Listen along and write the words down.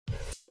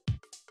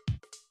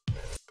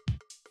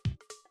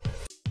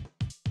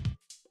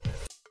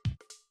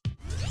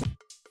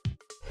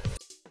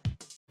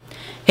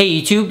Hey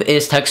YouTube,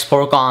 it's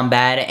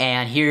TechSupportGoneBad,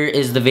 and here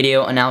is the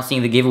video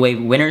announcing the giveaway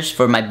winners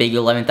for my big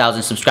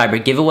 11,000 subscriber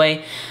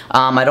giveaway.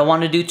 I don't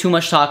want to do too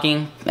much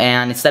talking,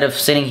 and instead of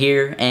sitting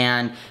here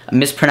and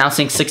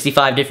mispronouncing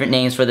 65 different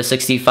names for the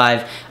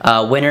 65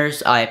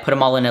 winners, I put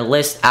them all in a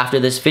list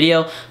after this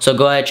video, so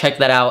go ahead, check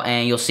that out,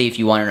 and you'll see if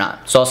you won or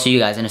not. So I'll see you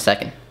guys in a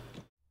second.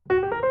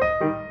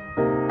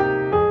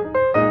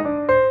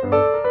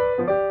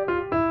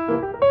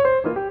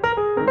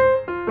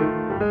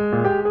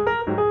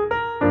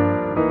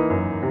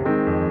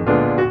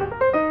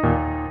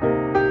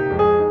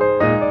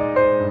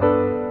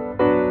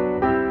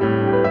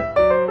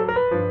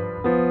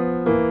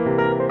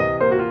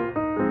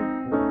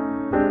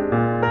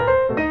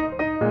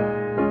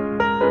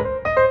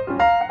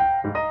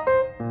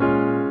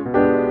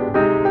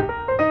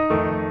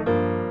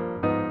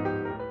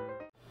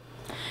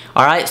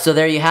 Alright, so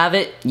there you have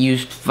it. You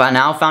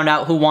now found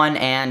out who won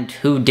and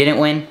who didn't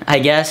win, I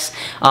guess.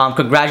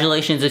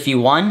 Congratulations if you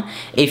won.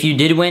 If you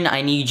did win,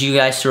 I need you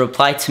guys to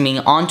reply to me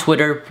on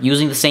Twitter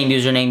using the same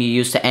username you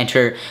used to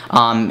enter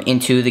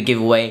into the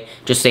giveaway.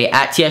 Just say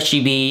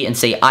 @TSGB and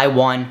say I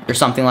won or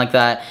something like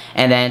that,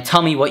 and then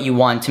tell me what you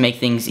won to make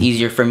things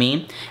easier for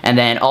me. And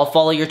then I'll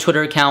follow your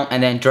Twitter account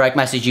and then direct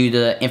message you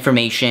the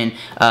information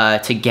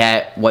to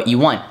get what you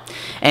won.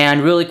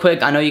 And really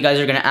quick, I know you guys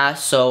are gonna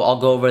ask, so I'll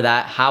go over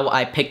that, how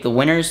I picked the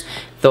winners.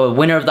 The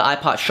winner of the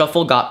iPod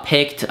Shuffle got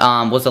picked,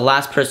 was the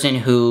last person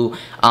who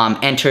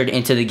entered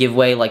into the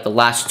giveaway, like the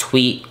last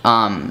tweet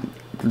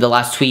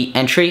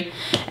entry.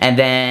 And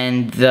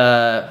then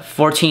the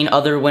 14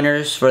 other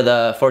winners for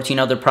the 14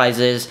 other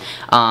prizes,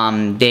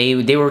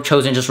 they were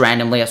chosen just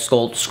randomly. I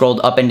scrolled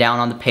up and down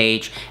on the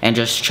page and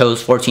just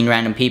chose 14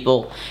 random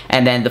people.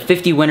 And then the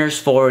 50 winners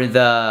for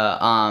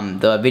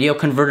the video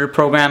converter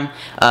program,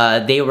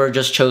 they were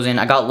just chosen.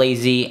 I got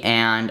lazy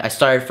and I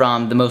started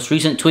from the most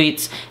recent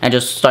tweets and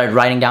just started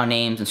writing down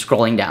names and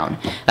scrolling down.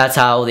 That's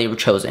how they were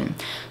chosen.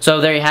 So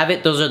there you have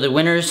it. Those are the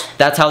winners.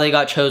 That's how they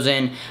got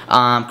chosen.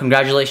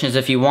 Congratulations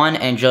if you won,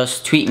 and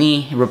just tweet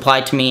me,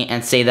 reply to me,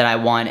 and say that I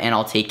won, and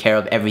I'll take care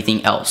of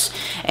everything else.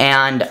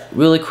 And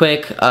really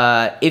quick,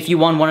 if you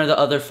won one of the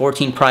other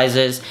 14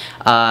 prizes,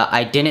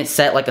 I didn't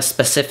set like a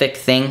specific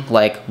thing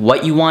like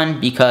what you won,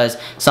 because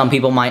some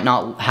people might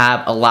not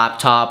have a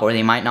laptop or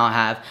they might not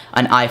have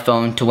an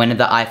iPhone to win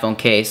the iPhone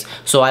case,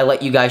 so I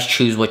let you guys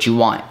choose what you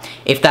want.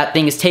 If that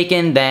thing is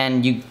taken,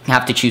 then you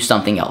have to choose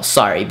something else.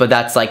 Sorry, but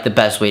that's like the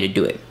best way to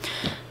do it.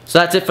 So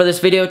that's it for this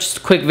video, just a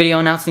quick video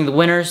announcing the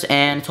winners,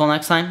 and until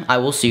next time, I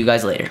will see you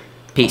guys later.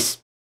 Peace.